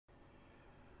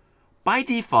By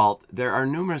default, there are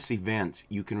numerous events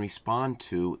you can respond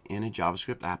to in a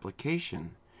JavaScript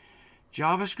application.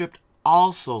 JavaScript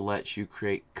also lets you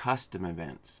create custom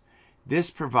events.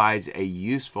 This provides a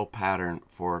useful pattern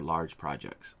for large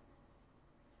projects.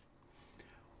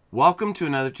 Welcome to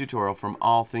another tutorial from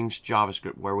All Things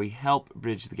JavaScript, where we help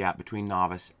bridge the gap between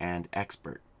novice and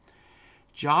expert.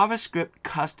 JavaScript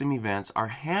custom events are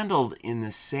handled in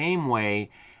the same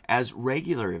way as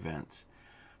regular events.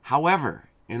 However,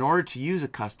 in order to use a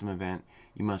custom event,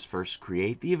 you must first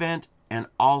create the event and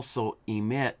also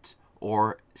emit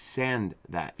or send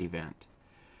that event.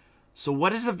 So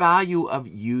what is the value of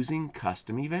using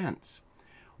custom events?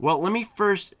 Well, let me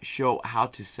first show how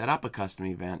to set up a custom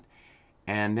event,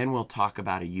 and then we'll talk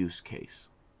about a use case.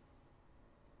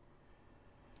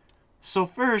 So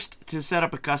first, to set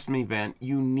up a custom event,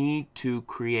 you need to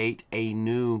create a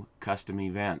new custom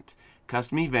event.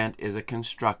 Custom event is a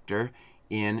constructor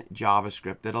in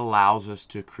JavaScript that allows us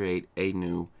to create a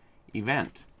new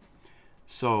event.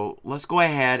 So let's go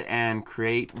ahead and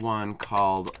create one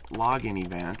called login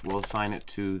event. We'll assign it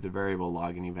to the variable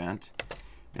login event,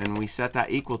 and we set that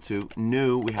equal to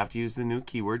new. We have to use the new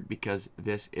keyword because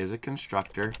this is a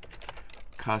constructor,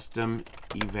 custom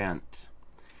event.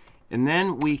 And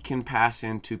then we can pass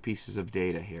in two pieces of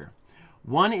data here.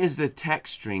 One is the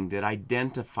text string that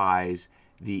identifies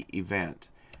the event.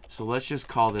 So let's just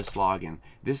call this login.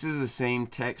 This is the same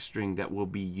text string that will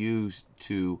be used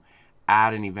to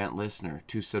add an event listener,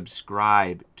 to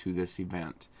subscribe to this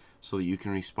event so that you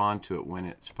can respond to it when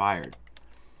it's fired.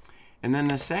 And then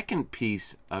the second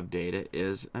piece of data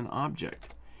is an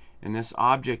object. And this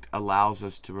object allows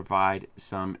us to provide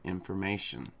some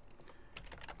information.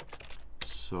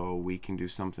 So we can do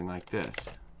something like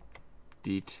this.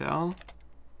 Detail.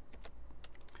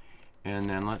 And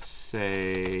then let's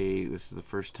say this is the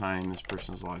first time this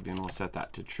person is logged in. We'll set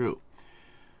that to true.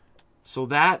 So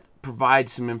that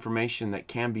provides some information that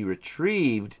can be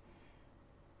retrieved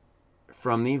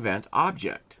from the event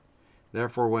object.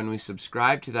 Therefore, when we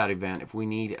subscribe to that event, if we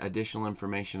need additional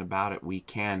information about it, we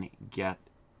can get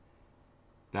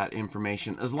that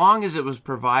information as long as it was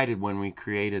provided when we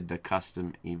created the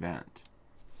custom event.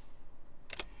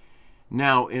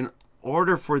 Now, in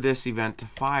order for this event to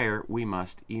fire, we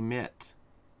must emit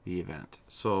the event.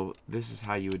 So this is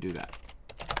how you would do that.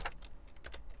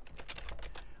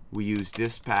 We use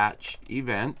dispatch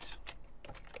event,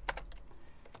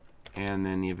 and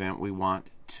then the event we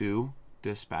want to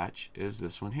dispatch is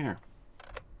this one here.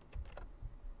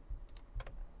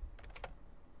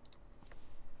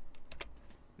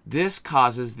 This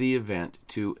causes the event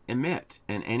to emit,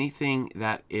 and anything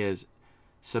that is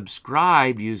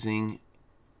subscribed using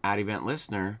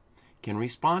add_event_listener can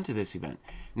respond to this event.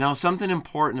 Now, something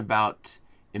important about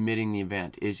emitting the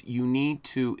event is you need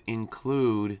to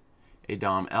include a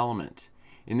DOM element.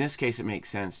 In this case, it makes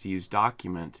sense to use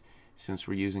document. Since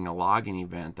we're using a login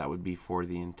event, that would be for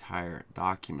the entire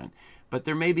document. But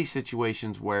there may be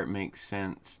situations where it makes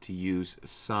sense to use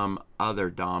some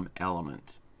other DOM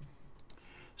element.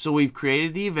 So we've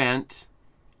created the event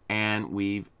and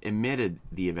we've emitted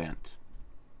the event.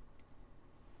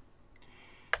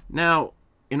 Now,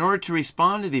 in order to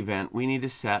respond to the event, we need to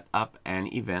set up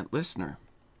an event listener.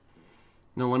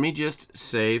 Now, let me just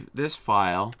save this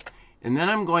file, and then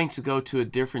I'm going to go to a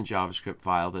different JavaScript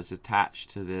file that's attached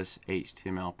to this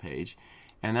HTML page,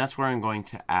 and that's where I'm going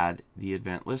to add the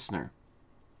event listener.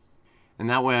 And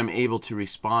that way I'm able to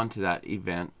respond to that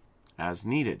event as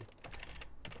needed.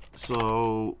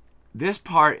 So this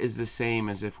part is the same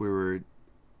as if we were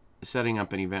setting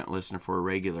up an event listener for a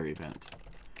regular event.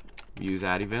 Use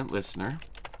add_event_listener,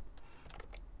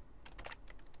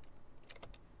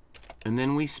 and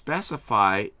then we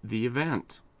specify the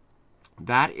event.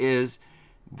 That is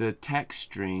the text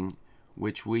string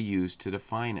which we use to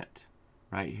define it.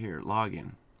 Right here,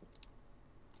 login.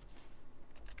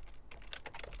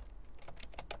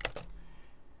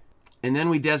 And then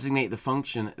we designate the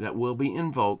function that will be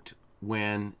invoked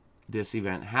when this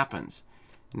event happens.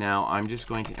 Now, I'm just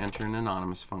going to enter an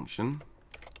anonymous function.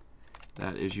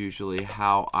 That is usually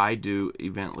how I do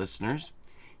event listeners.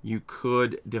 You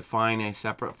could define a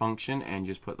separate function and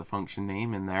just put the function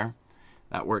name in there.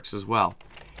 That works as well.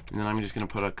 And then I'm just going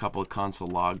to put a couple of console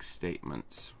log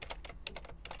statements.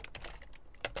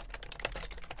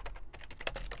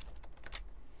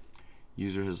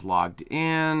 User has logged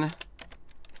in.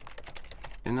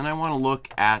 And then I want to look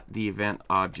at the event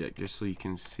object just so you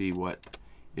can see what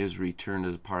is returned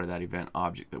as a part of that event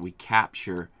object that we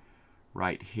capture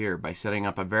right here by setting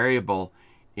up a variable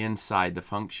inside the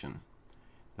function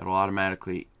that will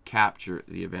automatically capture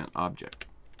the event object,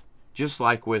 just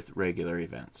like with regular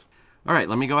events. All right,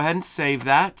 let me go ahead and save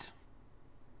that.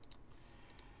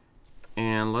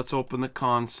 And let's open the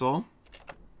console.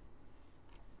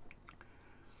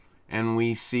 And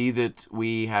we see that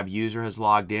we have user has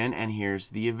logged in, and here's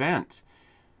the event.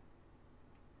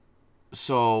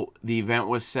 So the event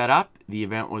was set up, the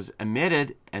event was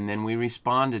emitted, and then we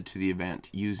responded to the event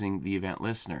using the event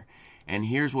listener. And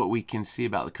here's what we can see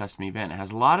about the custom event. It has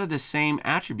a lot of the same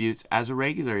attributes as a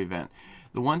regular event.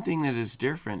 The one thing that is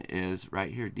different is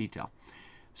right here, detail.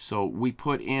 So we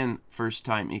put in first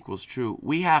time equals true.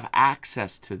 We have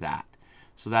access to that.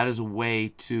 So that is a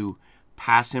way to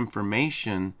pass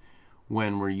information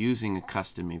when we're using a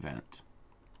custom event.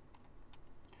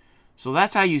 So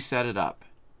that's how you set it up.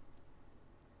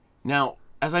 Now,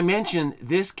 as I mentioned,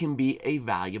 this can be a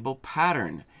valuable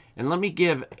pattern. And let me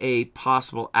give a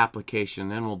possible application,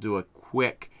 then we'll do a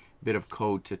quick bit of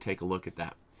code to take a look at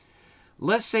that.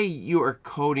 Let's say you are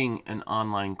coding an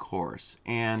online course,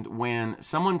 and when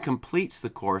someone completes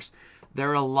the course, there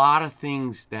are a lot of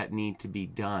things that need to be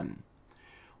done.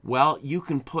 Well, you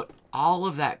can put all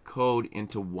of that code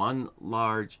into one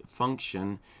large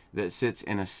function that sits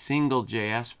in a single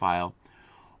JS file,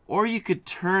 or you could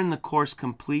turn the course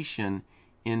completion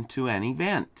into an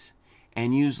event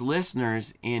and use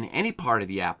listeners in any part of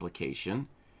the application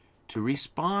to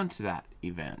respond to that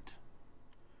event.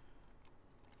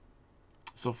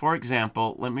 So for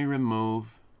example, let me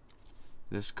remove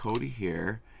this code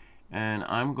here, and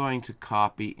I'm going to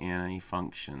copy in a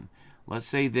function. Let's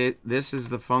say that this is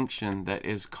the function that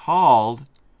is called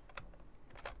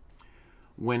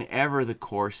whenever the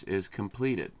course is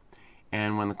completed.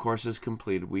 And when the course is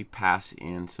completed, we pass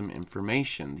in some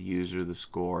information, the user, the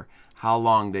score, how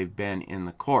long they've been in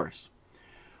the course.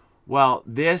 Well,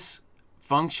 this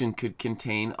function could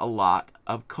contain a lot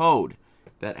of code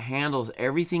that handles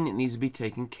everything that needs to be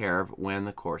taken care of when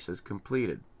the course is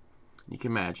completed. You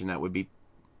can imagine that would be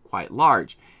quite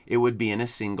large. It would be in a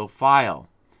single file.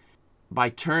 By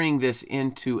turning this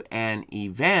into an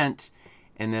event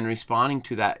and then responding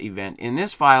to that event in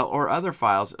this file or other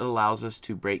files, it allows us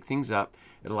to break things up.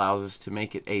 It allows us to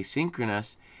make it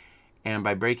asynchronous. And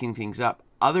by breaking things up,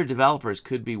 other developers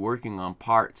could be working on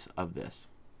parts of this.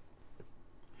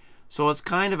 So it's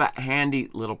kind of a handy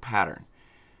little pattern.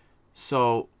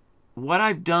 So what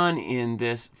I've done in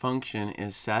this function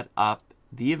is set up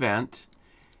the event.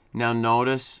 Now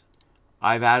notice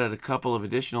I've added a couple of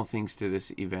additional things to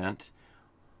this event.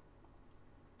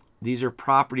 These are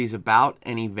properties about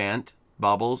an event,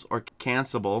 bubbles or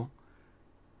cancelable.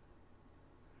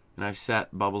 And I've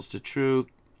set bubbles to true,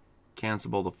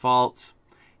 cancelable to false.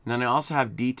 And then I also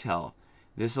have detail.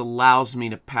 This allows me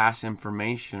to pass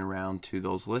information around to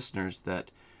those listeners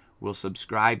that will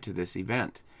subscribe to this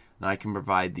event. And I can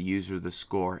provide the user the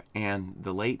score and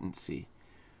the latency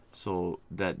so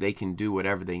that they can do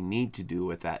whatever they need to do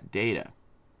with that data.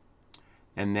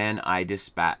 And then I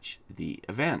dispatch the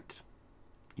event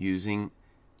using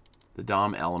the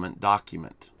DOM element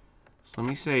document. So let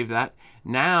me save that.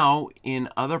 Now, in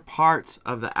other parts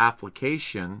of the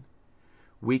application,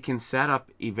 we can set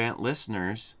up event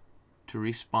listeners to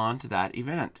respond to that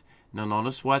event. Now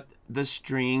notice what the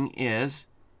string is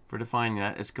for defining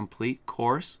that is complete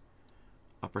course,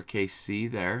 uppercase C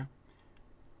there.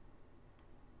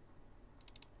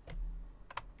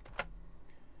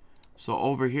 So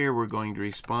over here we're going to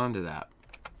respond to that.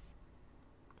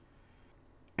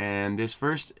 And this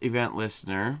first event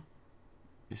listener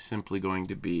is simply going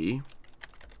to be,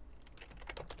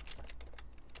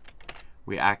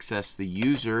 we access the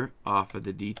user off of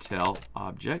the detail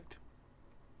object.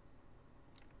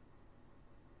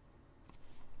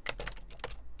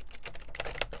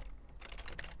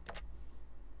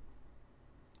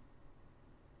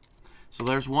 So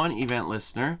there's one event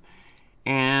listener.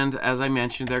 And as I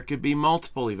mentioned, there could be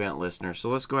multiple event listeners. So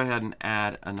let's go ahead and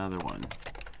add another one.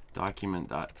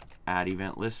 Document.add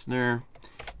event listener.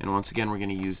 And once again, we're going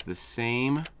to use the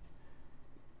same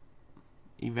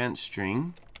event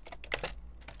string.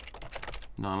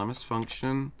 Anonymous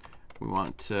function. We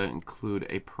want to include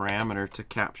a parameter to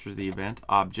capture the event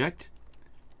object.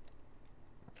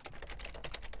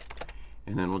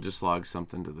 And then we'll just log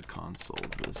something to the console.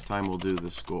 This time we'll do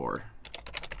the score.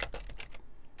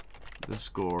 The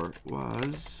score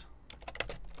was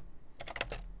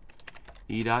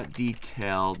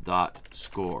e.detail.score.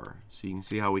 So you can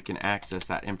see how we can access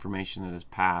that information that is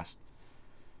passed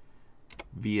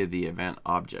via the event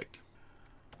object.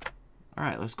 All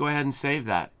right, let's go ahead and save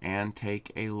that and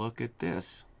take a look at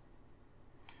this.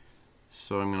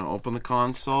 So I'm going to open the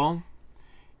console,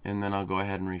 and then I'll go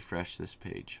ahead and refresh this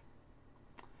page.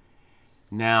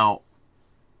 Now,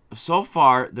 so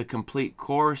far, the complete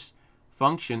course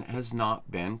function has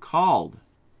not been called.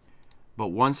 But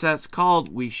once that's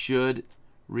called, we should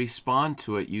respond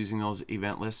to it using those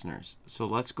event listeners. So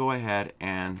let's go ahead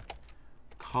and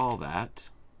call that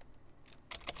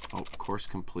course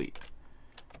complete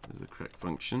is the correct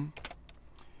function.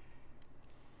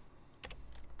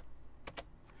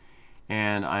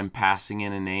 And I'm passing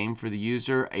in a name for the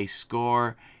user, a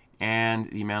score, and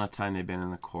the amount of time they've been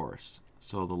in the course,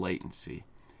 so the latency.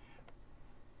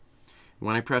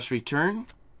 When I press return,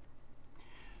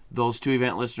 those two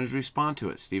event listeners respond to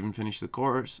it. Stephen finished the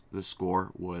course. The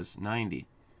score was 90.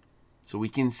 So we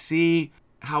can see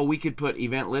how we could put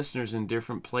event listeners in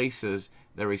different places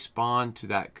that respond to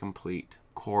that complete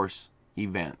course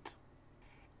event.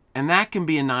 And that can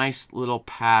be a nice little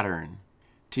pattern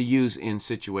to use in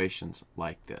situations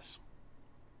like this.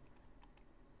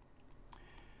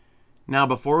 Now,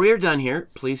 before we are done here,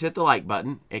 please hit the like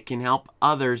button. It can help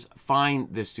others find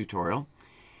this tutorial.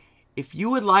 If you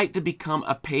would like to become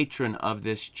a patron of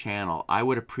this channel, I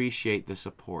would appreciate the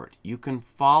support. You can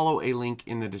follow a link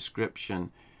in the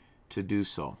description to do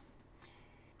so.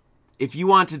 If you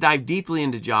want to dive deeply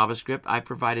into JavaScript, I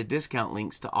provided discount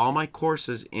links to all my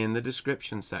courses in the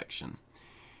description section.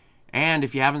 And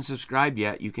if you haven't subscribed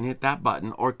yet, you can hit that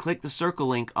button or click the circle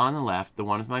link on the left, the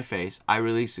one with my face. I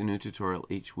release a new tutorial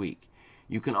each week.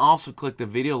 You can also click the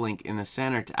video link in the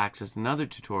center to access another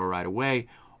tutorial right away,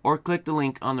 or click the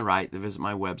link on the right to visit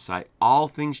my website,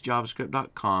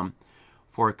 allthingsjavascript.com,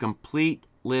 for a complete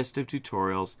list of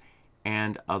tutorials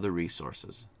and other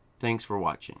resources. Thanks for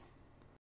watching.